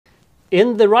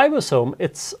In the ribosome,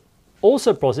 it's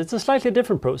also a process. It's a slightly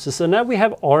different process. So now we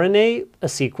have RNA, a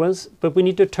sequence, but we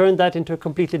need to turn that into a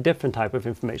completely different type of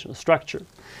information structure.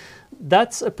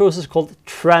 That's a process called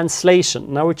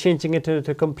translation. Now we're changing it to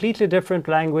a completely different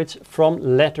language from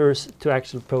letters to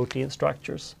actual protein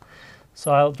structures.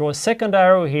 So I'll draw a second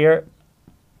arrow here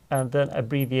and then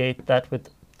abbreviate that with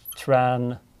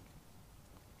translation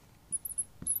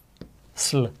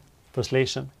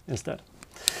instead.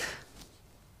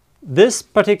 This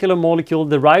particular molecule,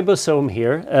 the ribosome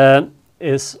here,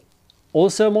 is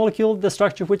also a molecule, the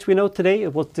structure of which we know today.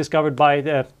 It was discovered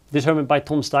determined by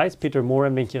Tom Stites, Peter Moore,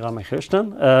 and Wenche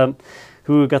Ramakrishnan,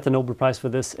 who got the Nobel Prize for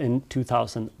this in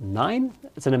 2009.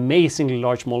 It's an amazingly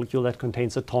large molecule that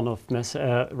contains a ton of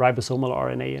ribosomal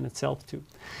RNA in itself too.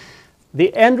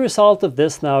 The end result of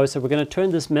this now is that we're going to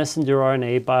turn this messenger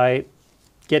RNA by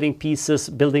getting pieces,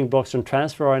 building blocks from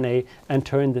transfer RNA, and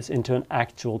turn this into an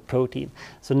actual protein.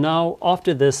 So now,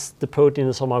 after this, the protein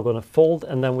is somehow going to fold,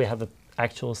 and then we have an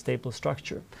actual stable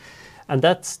structure. And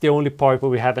that's the only part where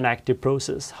we have an active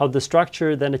process. How the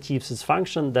structure then achieves its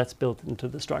function, that's built into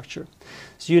the structure.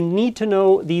 So you need to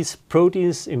know these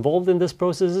proteins involved in these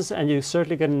processes, and you're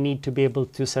certainly going to need to be able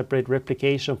to separate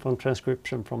replication from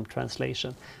transcription from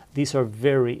translation. These are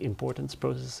very important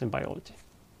processes in biology.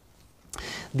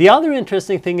 The other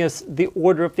interesting thing is the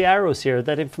order of the arrows here,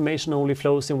 that information only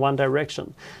flows in one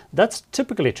direction. That's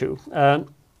typically true.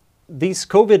 These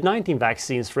COVID-19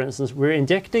 vaccines, for instance, we're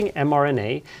injecting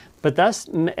mRNA, but that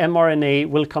mRNA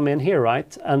will come in here,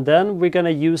 right? And then we're going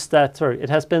to use that, it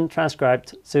has been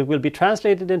transcribed, so it will be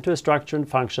translated into a structure and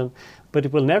function, but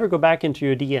it will never go back into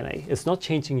your DNA. It's not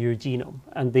changing your genome.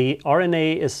 And the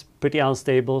RNA is pretty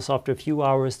unstable, so after a few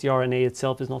hours, the RNA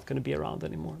itself is not going to be around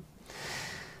anymore.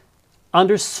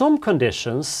 Under some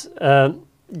conditions,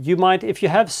 you might, if you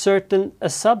have a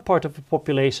subpart of a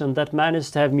population that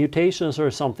manages to have mutations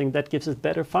or something that gives it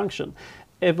better function,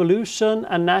 evolution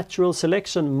and natural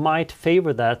selection might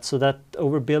favor that, so that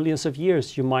over billions of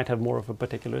years you might have more of a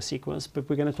particular sequence. But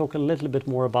we're going to talk a little bit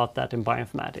more about that in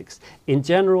bioinformatics. In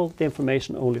general, the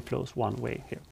information only flows one way here.